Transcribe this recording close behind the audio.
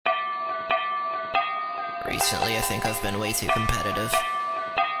Recently, I think I've been way too competitive.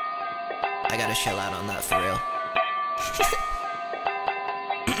 I gotta chill out on that for real.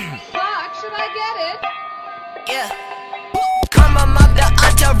 Fuck, should I get it? Yeah. Come on, mob, the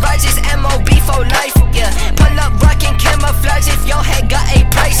entourage is MOB for life, yeah. Pull up, rockin' camouflage if your head got a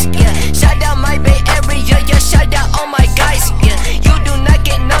price, yeah. Shout out my Bay Area, yeah, shout out all my guys, yeah. You do not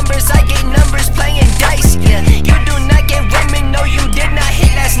get numbers, I get numbers playing dice, yeah. You do not get women, no, you did not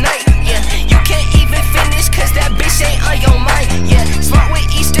hit last night, yeah. You can't even finish, cause that bitch ain't on your mind, yeah. Smart with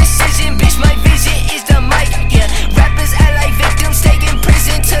each decision, bitch, my vision is the mic, yeah. Rappers act like victims, stay in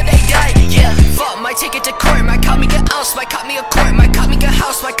prison till they die, yeah. Fuck, my ticket to court, might call me a house, might call me a court, might call me a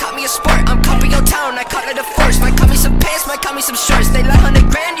house, might call me a sport. I'm copying your town, I call it a force. Might call me some pants, might call me some shorts. They like 100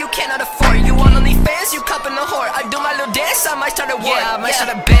 grand, you cannot afford. You want only fans, you cupping the whore. I do my little dance, I might start a war. Yeah, I might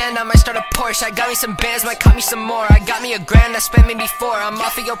start a band, I might start a Porsche. I got me some bands, might call me some more. I got me a grand, I spent me before. I'm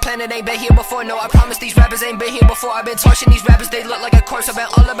off of your planet, ain't been here before. No, I promise these rappers ain't been here before. I've been torching these rappers, they look like a corpse. I've been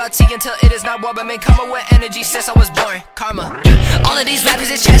all about tea until it is not war. But man, come up with energy since I was born. Karma. All of these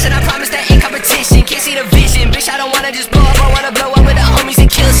rappers is trash, and I promise that ain't competition. Can't see the vision, bitch, I don't wanna just blow up. I wanna blow up with the homies and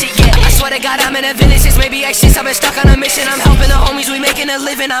kill shit, yeah. I swear to God, I'm in a village since maybe X6. I've been stuck on a mission, I'm helping the homies, we making a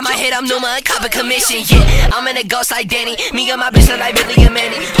living. I might hit up Numa and cop a commission, yeah. I'm in a ghost like Danny, me and my bitch look like Billy and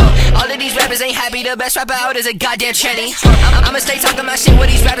Manny. All of these rappers ain't happy, the best rapper out is a goddamn tranny. I'ma stay talking my shit, where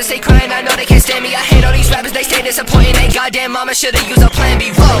these rappers stay crying, I know they can't stand me. I hate all these rappers, they stay disappointing. They goddamn mama should've used a plan B.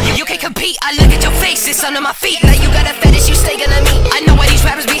 Whoa, you can't compete, I look at your face, it's under my feet. Like you got a fetish, you stay gonna meet. I know why these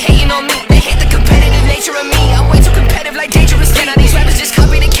rappers be hating on me, they hate the competitive nature of me. I'm way too competitive like dangerous, yeah. Now these rappers just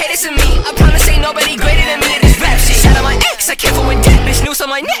copy the cadence of me. I promise ain't nobody greater than me in this rap shit. Shout out my ex, I came from with that bitch, noose on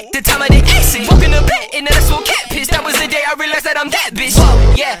my neck, the time I did acid. Woke in the bed, and then I smoked cat piss. That was the day I realized that I'm that bitch.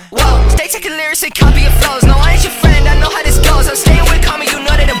 Whoa, yeah, whoa. Stay taking lyrics and copy your flows. No, I ain't your friend, I know how this goes. I'm staying with karma, you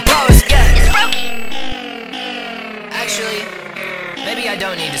know that it blows, yeah. Actually, maybe I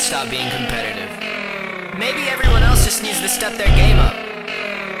don't need to stop being competitive. Maybe everyone else just needs to step their game up.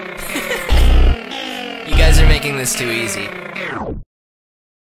 You guys are making this too easy.